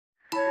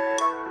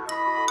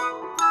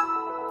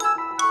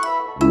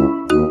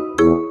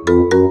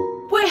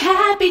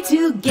we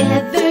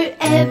together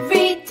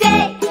every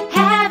day,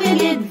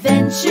 having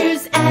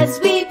adventures as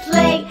we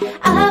play.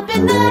 Up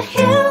in the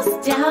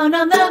hills, down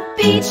on the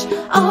beach,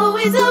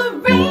 always a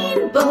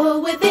rainbow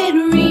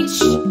within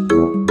reach.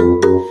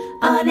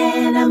 On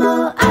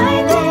Animal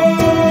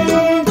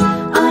Island,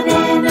 on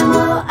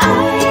Animal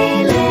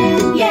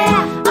Island,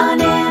 yeah.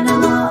 On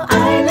Animal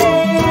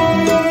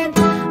Island,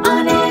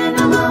 on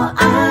Animal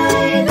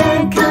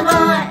Island, come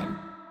on.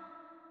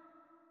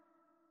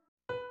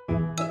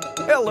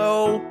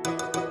 Hello.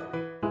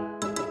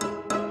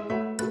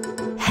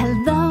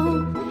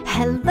 Hello,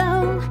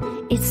 hello,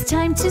 it's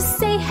time to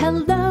say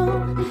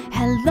hello.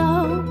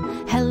 Hello,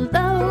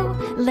 hello,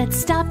 let's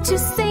stop to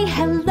say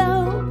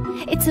hello.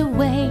 It's a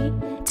way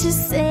to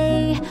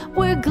say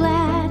we're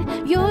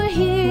glad you're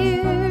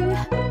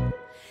here.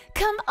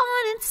 Come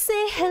on and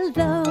say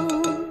hello.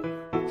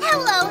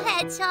 Hello,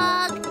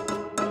 Hedgehog.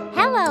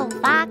 Hello,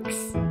 Fox.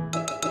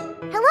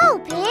 Hello,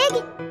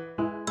 Pig.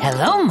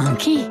 Hello,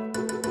 Monkey.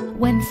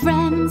 When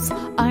friends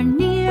are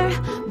near,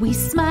 we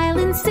smile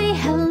and say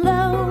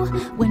hello.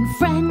 When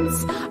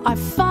friends are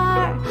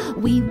far,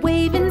 we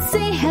wave and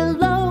say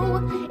hello.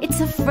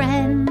 It's a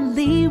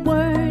friendly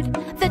word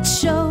that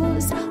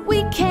shows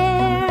we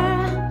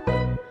care.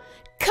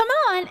 Come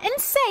on and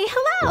say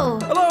hello.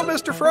 Hello,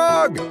 Mr.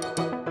 Frog.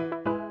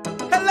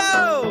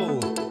 Hello.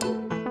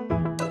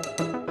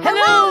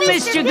 Hello,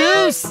 Mr.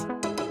 Goose.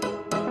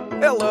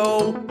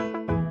 Hello.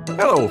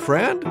 Hello,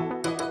 friend.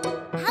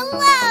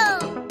 Hello.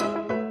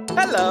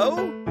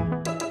 Hello.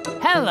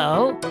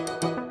 Hello.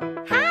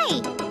 Hi,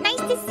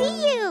 nice to see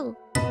you.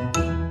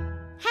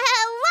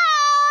 Hello.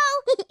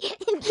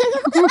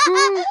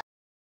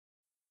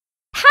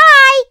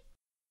 Hi.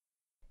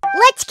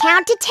 Let's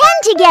count to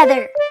 10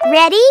 together.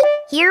 Ready?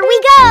 Here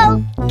we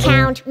go.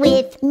 Count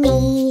with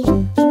me.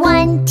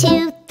 1,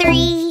 2,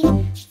 3,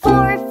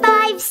 4,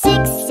 5,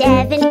 6,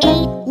 7,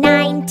 8,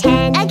 9,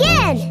 10.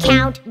 Again.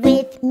 Count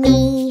with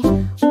me.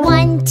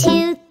 1,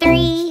 2,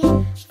 3,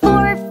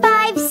 4,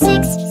 5,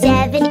 6,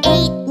 7,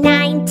 8,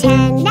 9,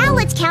 10. Now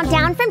let's count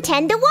down from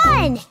 10 to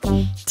 1.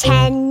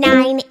 10,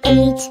 9,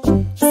 8,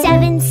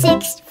 7,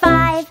 6,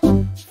 5,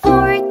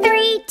 4,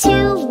 3,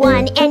 2,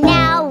 1. And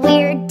now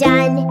we're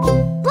done.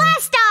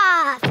 Blast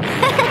off!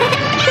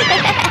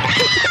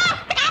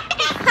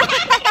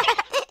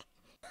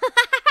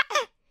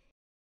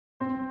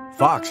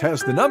 Fox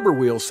has the number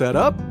wheel set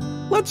up.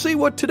 Let's see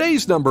what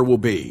today's number will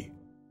be.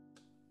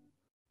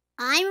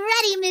 I'm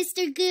ready,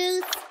 Mr.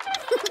 Goose.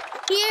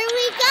 Here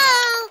we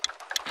go.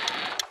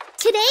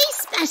 Today's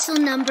special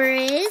number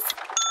is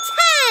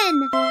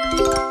 10.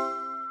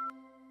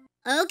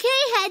 Okay,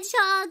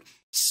 Hedgehog.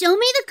 Show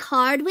me the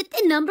card with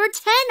the number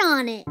 10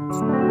 on it.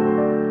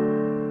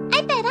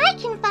 I bet I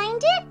can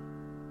find it.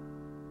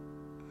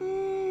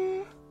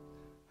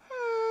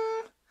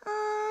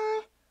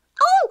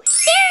 Oh,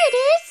 there it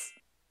is.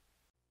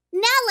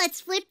 Now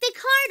let's flip the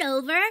card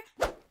over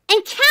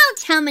and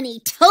count how many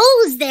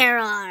toes there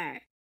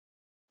are.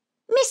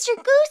 Mr.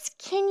 Goose,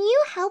 can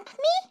you help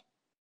me?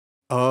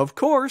 Of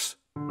course.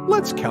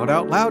 Let's count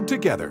out loud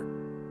together.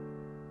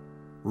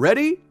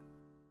 Ready?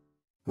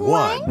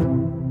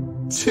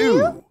 1,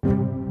 2,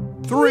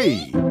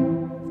 3,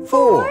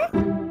 4,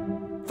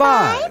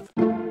 5,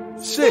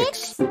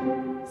 6,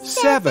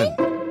 7,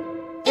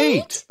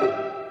 8,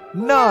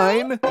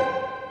 9,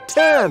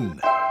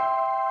 10.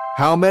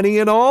 How many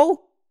in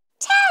all?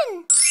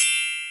 10.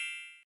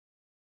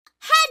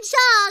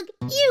 Hedgehog,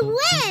 you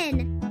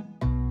win!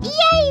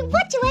 Yay,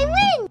 what do I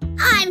win?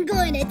 I'm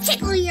going to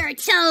tickle your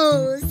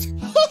toes.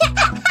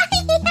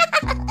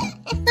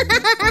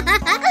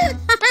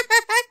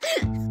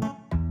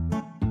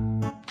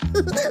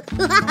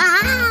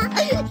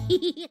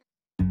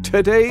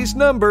 Today's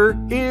number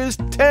is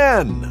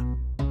 10.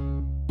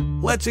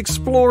 Let's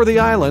explore the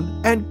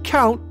island and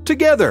count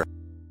together.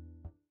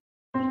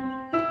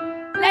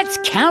 Let's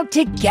count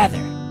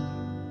together.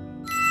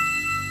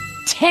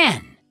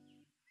 10.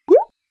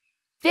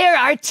 There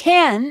are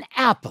 10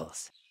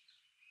 apples.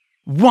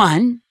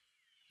 1,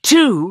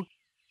 2,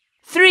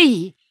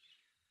 3,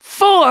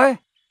 4,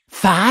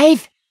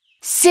 5,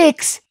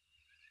 6,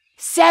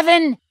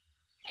 7,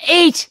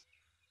 8,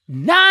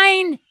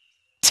 9,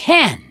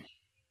 10.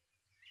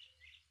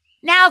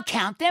 Now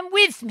count them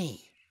with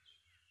me.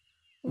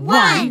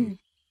 1,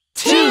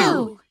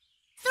 2,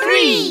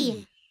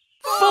 3,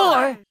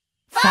 4,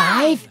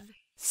 5,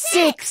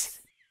 6,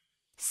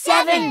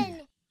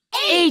 7,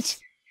 8,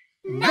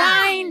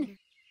 9,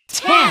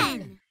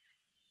 10.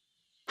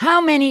 How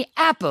many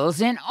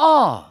apples in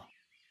all?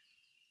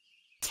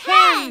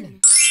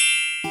 10.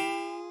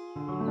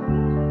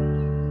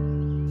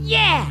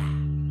 Yeah!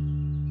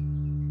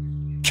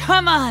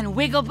 Come on,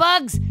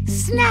 Wigglebugs,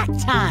 snack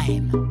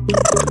time!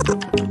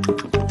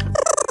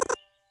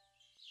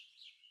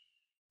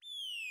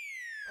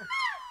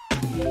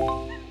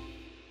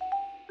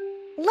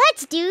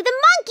 Let's do the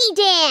monkey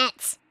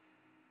dance!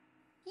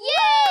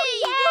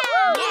 Yay!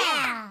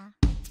 Yeah!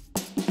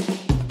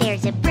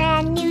 There's a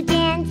brand new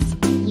dance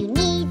you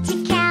need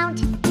to count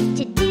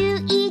to do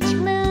each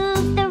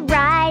move the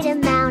right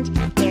amount.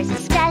 There's a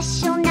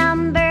special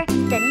number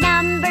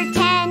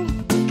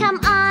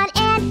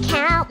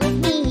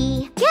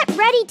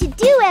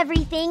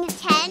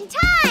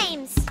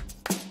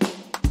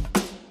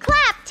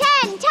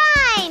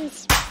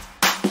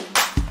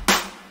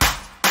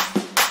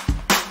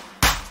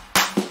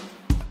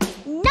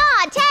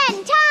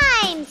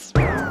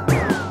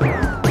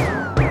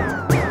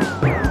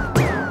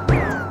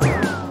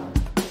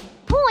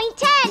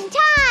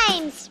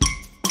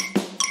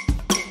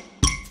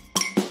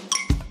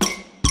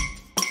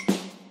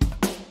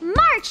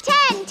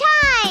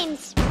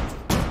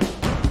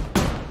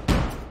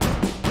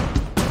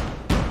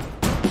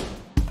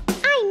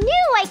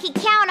can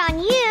count on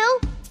you.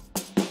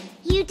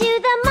 You do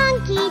the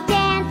monkey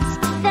dance,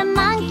 the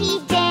monkey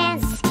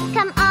dance.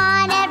 Come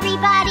on,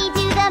 everybody,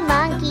 do the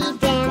monkey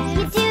dance.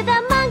 You do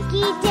the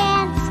monkey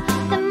dance,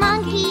 the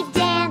monkey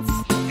dance.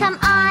 Come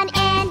on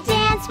and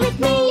dance with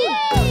me.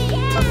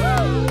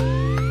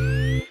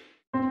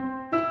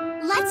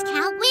 Let's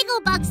count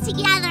wiggle bugs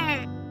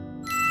together.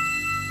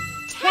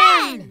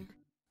 10.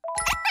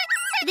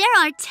 There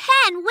are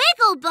 10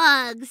 wiggle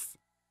bugs.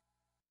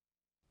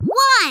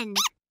 1,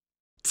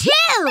 2,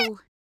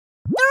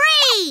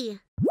 3,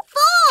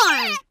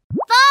 4,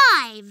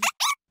 5,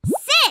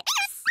 6,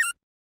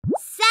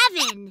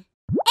 7,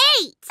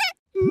 8,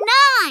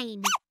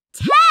 9,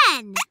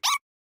 10.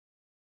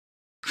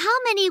 How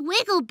many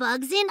wiggle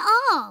bugs in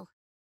all?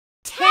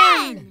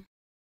 10.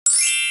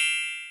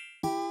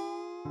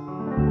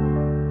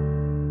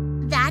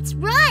 That's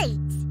right.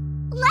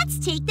 Let's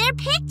take their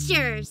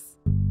pictures.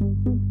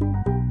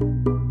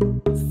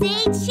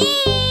 Say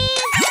cheese!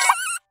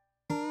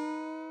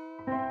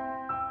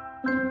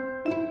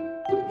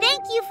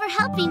 Thank you for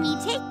helping me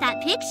take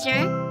that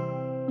picture.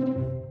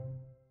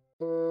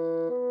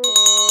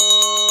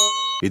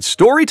 It's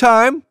story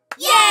time.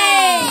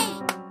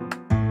 Yay!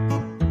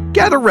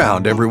 Gather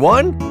round,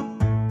 everyone.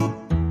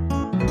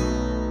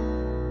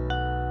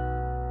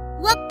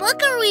 What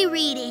book are we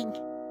reading?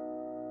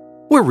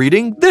 We're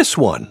reading this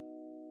one.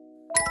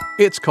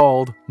 It's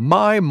called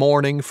My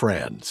Morning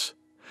Friends.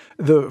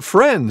 The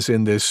friends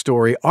in this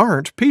story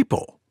aren't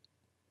people.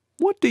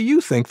 What do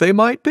you think they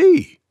might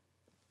be?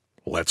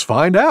 Let's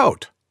find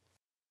out.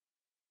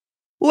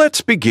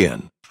 Let's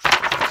begin.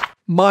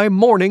 My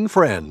Morning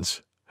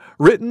Friends,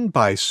 written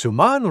by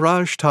Suman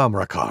Raj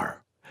Tamrakar,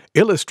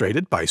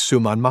 illustrated by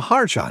Suman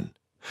Maharjan,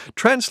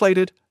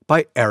 translated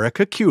by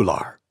Erica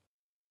Kular.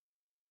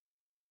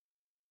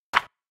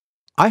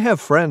 I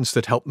have friends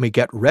that help me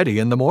get ready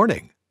in the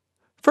morning.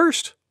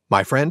 First,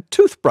 my friend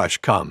Toothbrush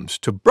comes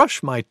to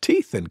brush my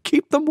teeth and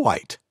keep them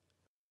white.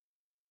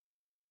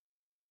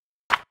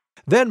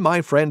 Then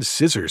my friend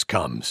Scissors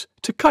comes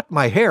to cut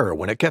my hair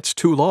when it gets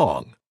too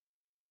long.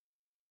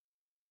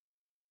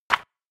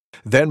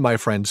 Then my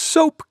friend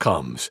Soap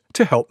comes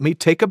to help me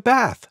take a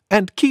bath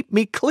and keep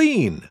me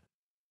clean.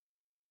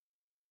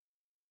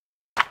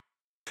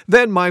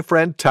 Then my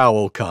friend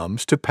Towel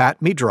comes to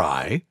pat me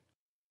dry.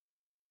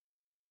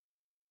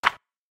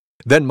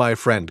 Then my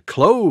friend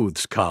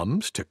Clothes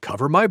comes to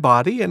cover my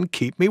body and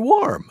keep me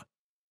warm.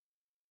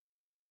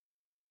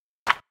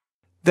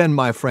 Then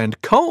my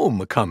friend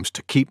Comb comes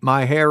to keep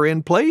my hair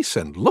in place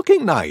and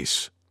looking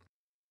nice.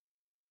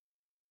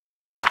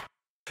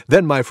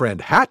 Then my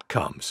friend Hat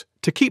comes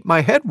to keep my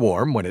head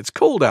warm when it's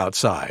cold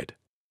outside.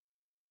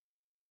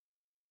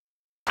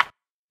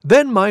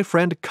 Then my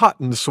friend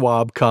Cotton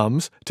Swab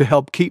comes to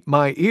help keep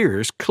my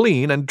ears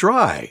clean and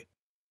dry.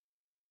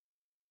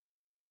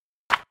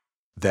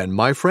 Then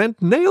my friend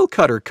Nail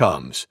Cutter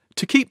comes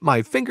to keep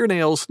my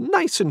fingernails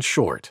nice and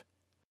short.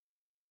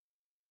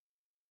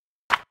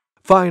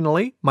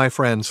 Finally, my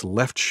friends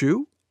Left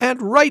Shoe and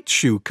Right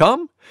Shoe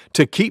come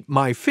to keep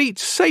my feet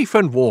safe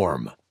and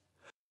warm.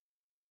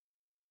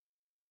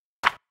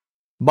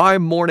 My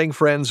morning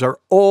friends are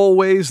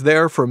always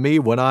there for me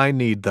when I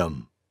need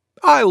them.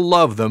 I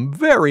love them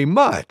very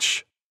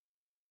much.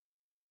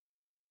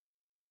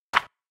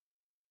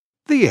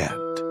 The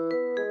end.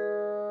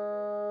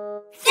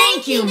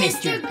 Thank you,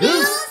 Mr.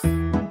 Goose.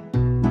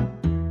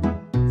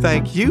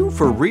 Thank you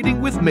for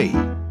reading with me.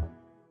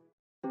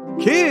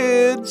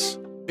 Kids,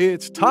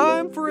 it's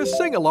time for a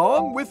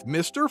sing-along with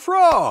Mr.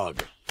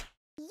 Frog.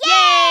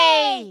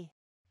 Yay!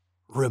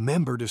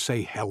 Remember to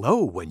say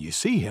hello when you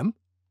see him.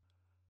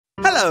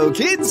 Hello,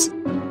 kids!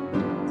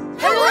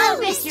 Hello,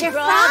 Mr.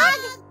 Frog!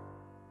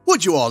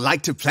 Would you all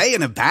like to play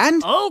in a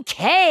band?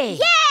 Okay.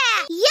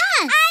 Yeah!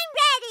 Yes! I'm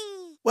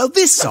ready! Well,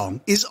 this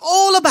song is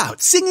all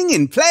about singing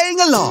and playing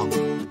along.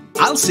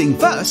 I'll sing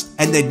first,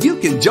 and then you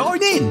can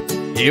join in.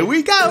 Here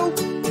we go!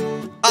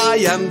 I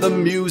am the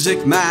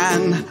music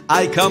man.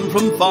 I come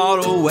from far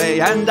away,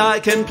 and I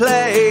can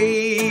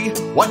play.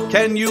 What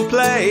can you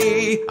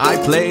play? I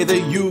play the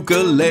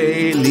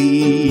ukulele.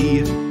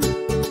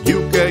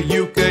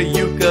 Ukulele,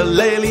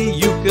 ukulele,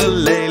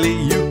 ukulele,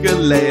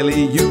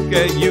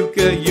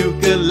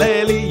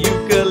 ukulele,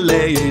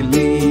 ukulele.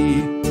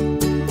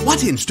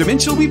 What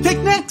instrument shall we pick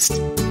next?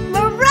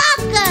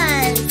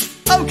 Maracas!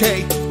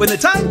 Okay, when the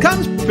time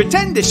comes,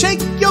 pretend to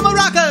shake your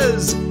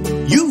maracas.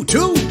 You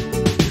too.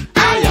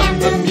 I am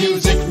the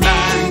music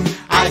man.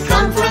 I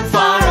come from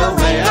far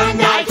away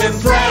and I can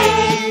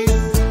play.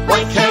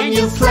 What can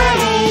you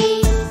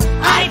play?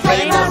 I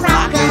play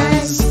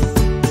maracas.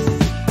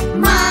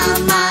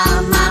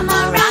 Mama,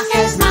 mama,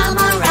 rockers,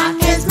 mama,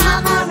 rockers,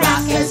 mama,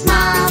 rockers,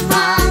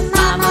 mama,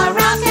 mama,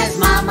 rockers,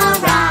 mama,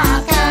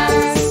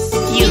 rockers.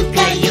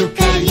 Ukulele,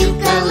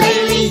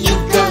 ukulele,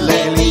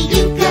 ukulele,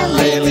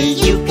 ukulele,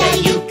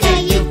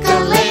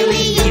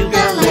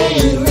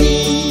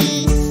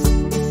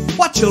 ukulele.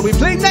 What shall we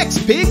play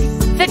next, Pig?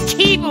 The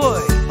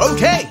keyboard.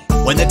 Okay,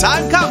 when the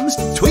time comes,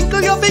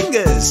 twinkle your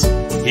fingers.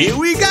 Here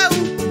we go.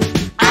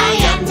 I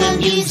am the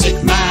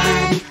music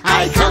man.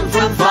 I come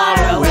from far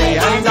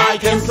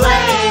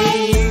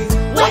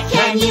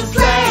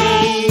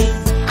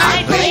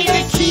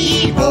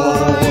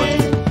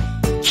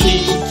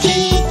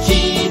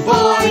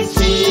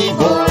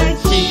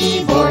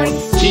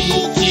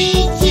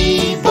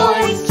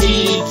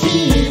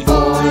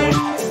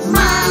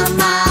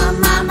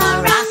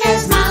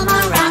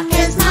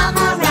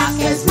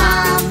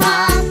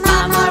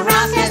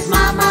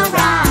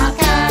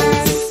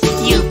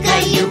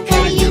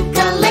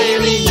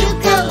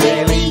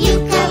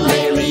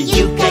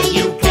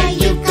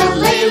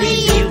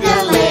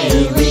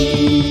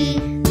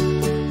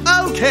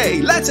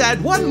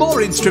add one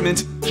more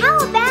instrument. How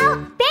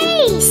about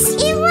bass?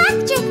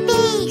 Electric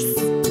bass.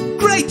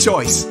 Great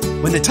choice.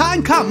 When the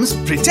time comes,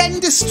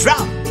 pretend to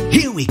strum.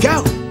 Here we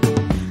go.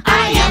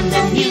 I am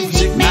the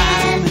music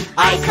man.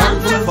 I come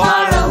from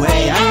far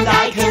away and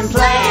I can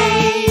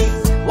play.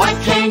 What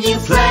can you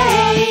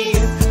play?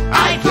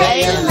 I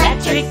play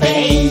electric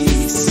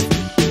bass.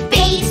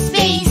 Bass,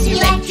 bass,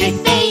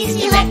 electric bass,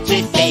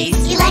 electric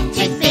bass,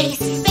 electric bass,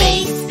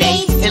 bass,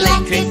 bass,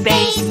 electric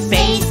bass,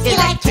 bass,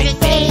 electric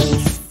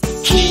bass.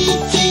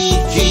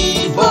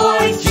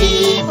 Keyboard,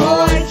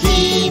 keyboard,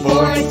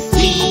 keyboard,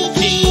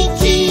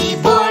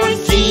 keyboard,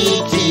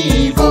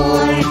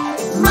 keyboard.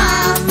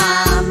 Mama,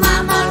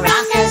 mama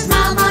rockers,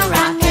 mama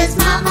rockers,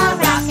 mama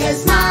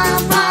rockers,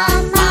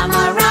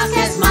 mama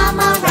rockers,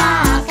 mama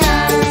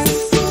rockers.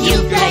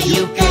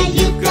 Ukulele,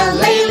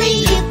 ukulele,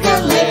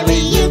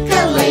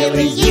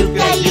 ukulele,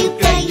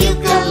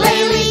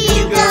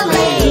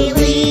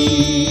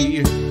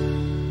 ukulele.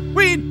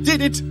 We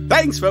did it.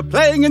 Thanks for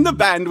playing in the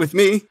band with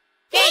me.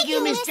 Thank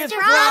you, Mr.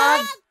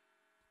 Frog.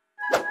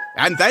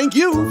 And thank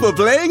you for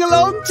playing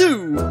along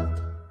too.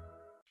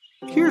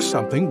 Here's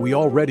something we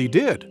already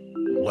did.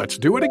 Let's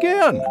do it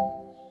again.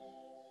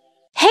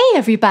 Hey,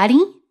 everybody!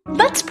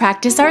 Let's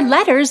practice our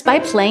letters by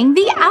playing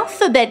the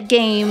alphabet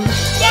game. Yay!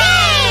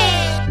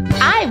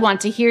 I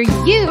want to hear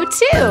you,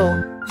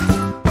 too.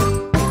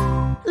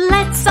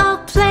 Let's all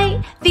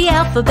play the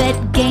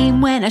alphabet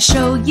game. When I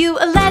show you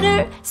a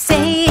letter,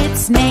 say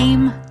its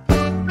name.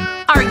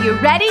 Are you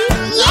ready?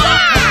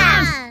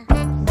 Yeah!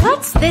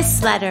 What's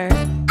this letter?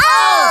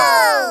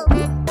 O!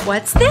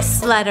 What's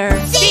this letter?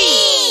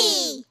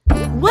 C!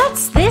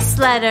 What's this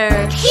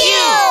letter?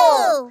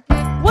 Q!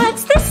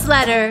 What's this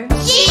letter?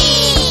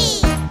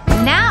 G!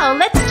 Now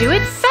let's do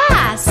it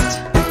fast.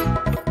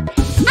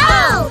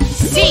 O!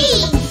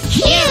 C!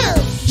 Q!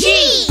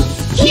 G!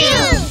 Q!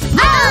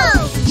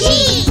 O!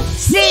 G!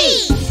 C!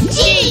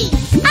 G!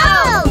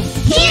 O!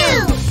 Q!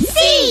 C!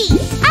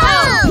 O!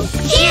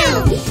 Q!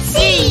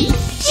 C!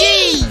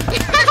 G!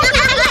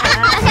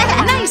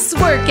 Nice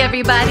work,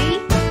 everybody.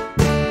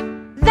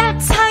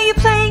 That's how you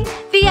play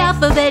the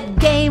alphabet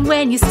game.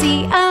 When you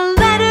see a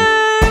letter,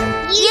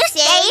 You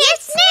say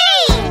its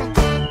name!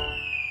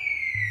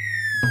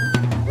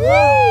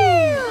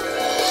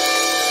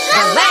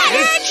 The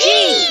letter G.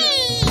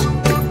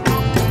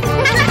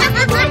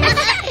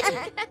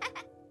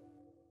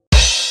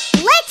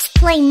 Let's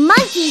play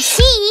monkey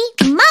see,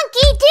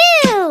 monkey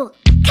do!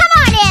 Come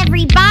on,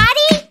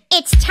 everybody!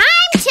 It's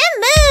time to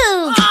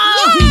move!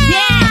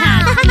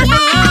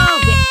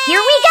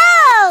 Here we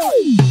go!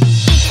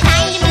 It's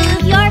time to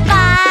move your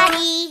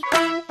body.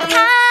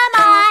 Come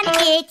on,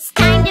 it's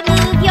time to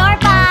move your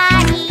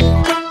body.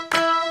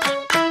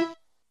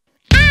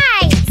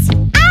 Eyes,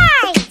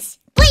 eyes,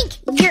 blink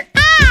your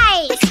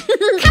eyes.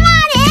 Come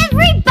on,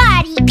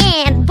 everybody,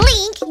 and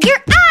blink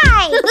your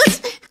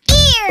eyes.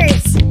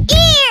 Ears,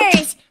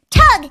 ears,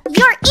 tug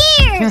your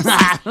ears.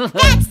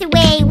 That's the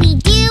way we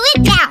do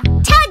it now.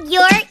 Tug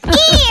your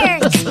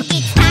ears.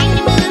 It's time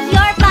to move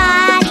your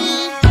body.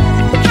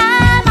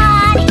 Come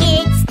on,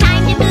 it's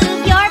time to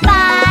move your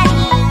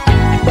body.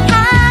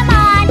 Come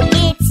on,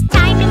 it's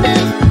time to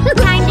move,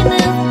 time to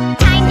move,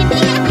 time to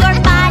move your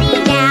body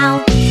now.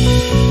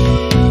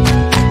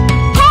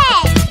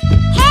 Head,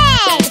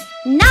 head,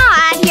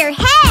 nod your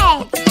head.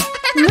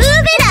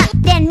 Move it up,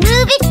 then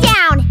move it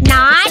down.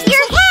 Nod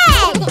your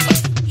head.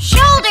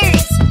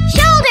 Shoulders,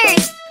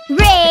 shoulders,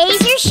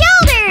 raise your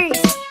shoulders.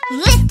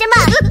 Lift them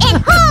up and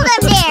hold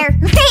them there.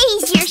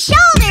 Raise your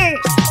shoulders.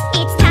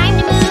 It's time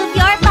to move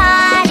your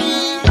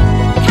body.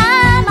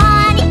 Come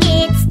on,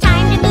 it's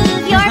time to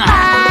move your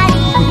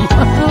body.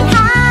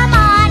 Come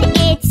on,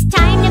 it's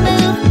time to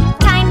move,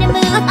 time to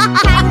move,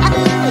 time to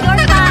move your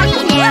body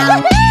now.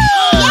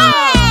 Yay!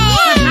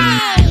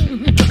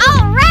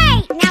 All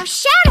right, now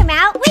shout them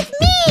out with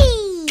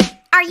me.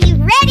 Are you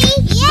ready?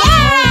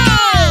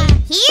 Yeah!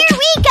 Here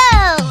we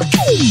go.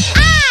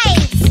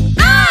 Eyes,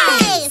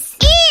 eyes,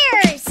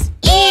 ears,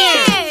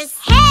 ears,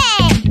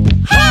 head,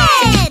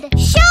 head,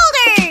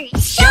 shoulders,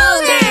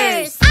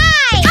 shoulders,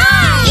 eyes,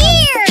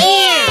 ears,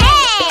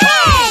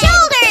 head,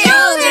 shoulders,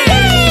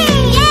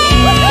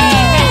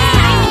 Yay!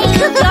 Time to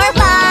move your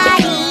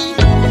body.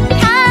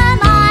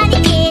 Come on,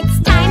 it's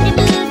time to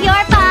move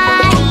your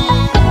body.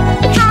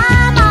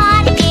 Come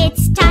on,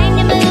 it's time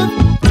to move,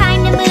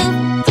 time to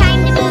move,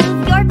 time to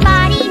move your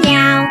body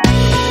now.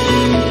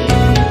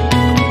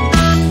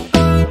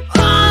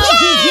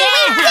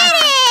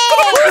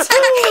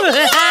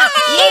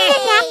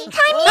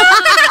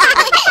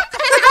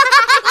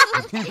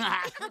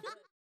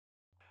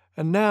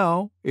 And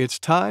now it's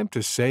time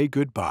to say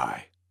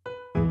goodbye.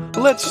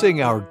 Let's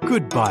sing our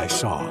goodbye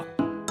song.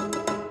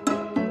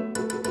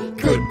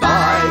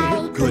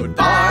 Goodbye,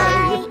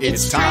 goodbye.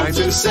 It's time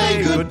to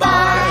say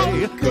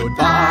goodbye.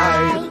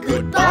 Goodbye,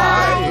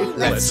 goodbye.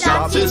 Let's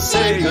stop to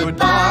say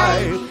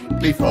goodbye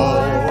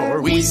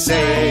before we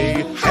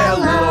say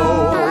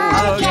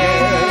hello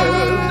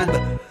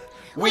again.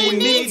 We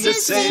need to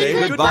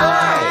say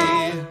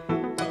goodbye.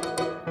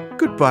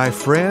 Goodbye,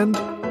 friend.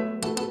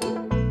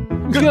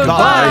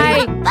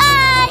 Goodbye.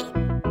 Bye!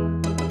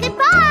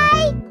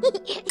 Goodbye!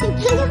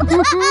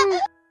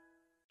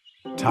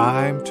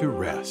 Time to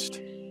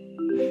rest.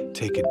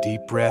 Take a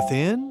deep breath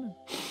in.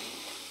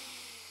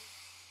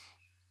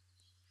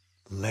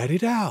 Let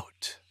it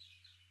out.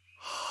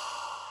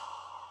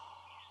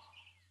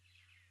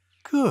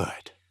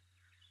 Good.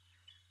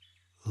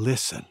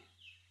 Listen.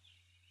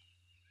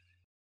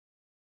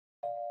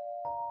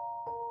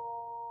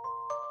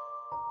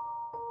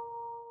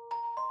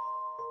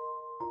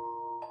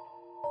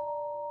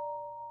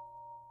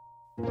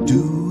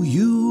 Do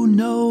you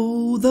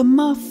know the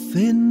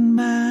Muffin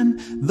Man,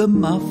 the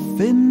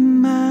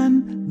Muffin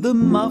Man, the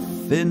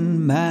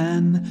Muffin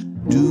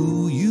Man?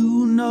 Do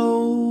you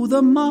know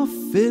the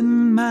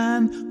Muffin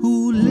Man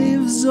who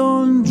lives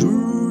on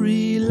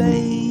Drury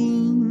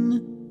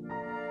Lane?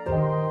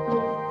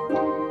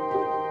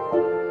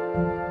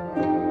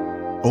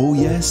 Oh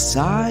yes,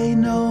 I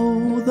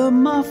know the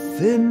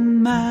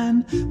Muffin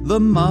Man, the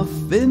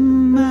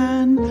Muffin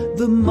Man,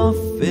 the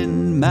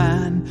Muffin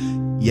Man.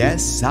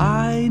 Yes,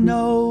 I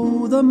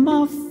know the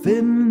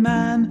Muffin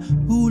Man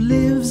who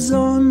lives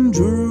on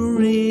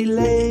Drury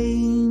Lane.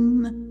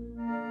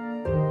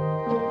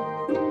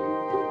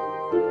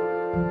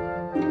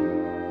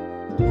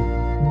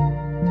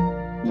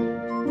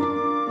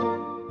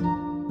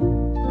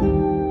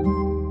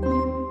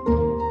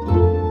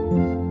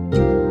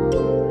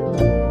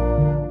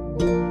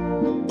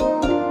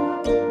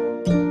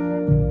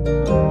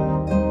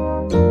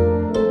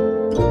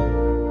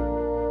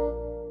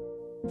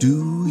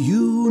 Do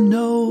you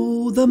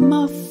know the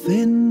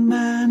Muffin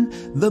Man,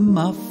 the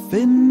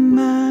Muffin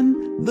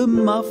Man, the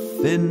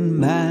Muffin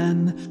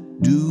Man?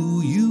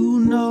 Do you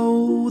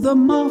know the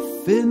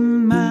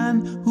Muffin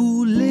Man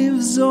who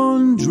lives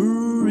on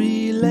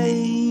Drury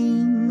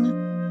Lane?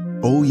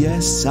 Oh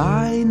yes,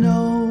 I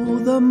know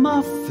the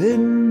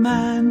Muffin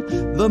Man,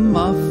 the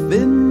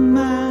Muffin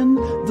Man,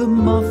 the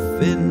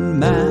Muffin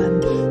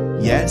Man.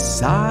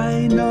 Yes,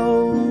 I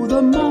know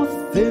the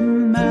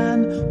Muffin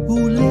Man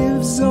who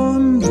lives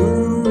on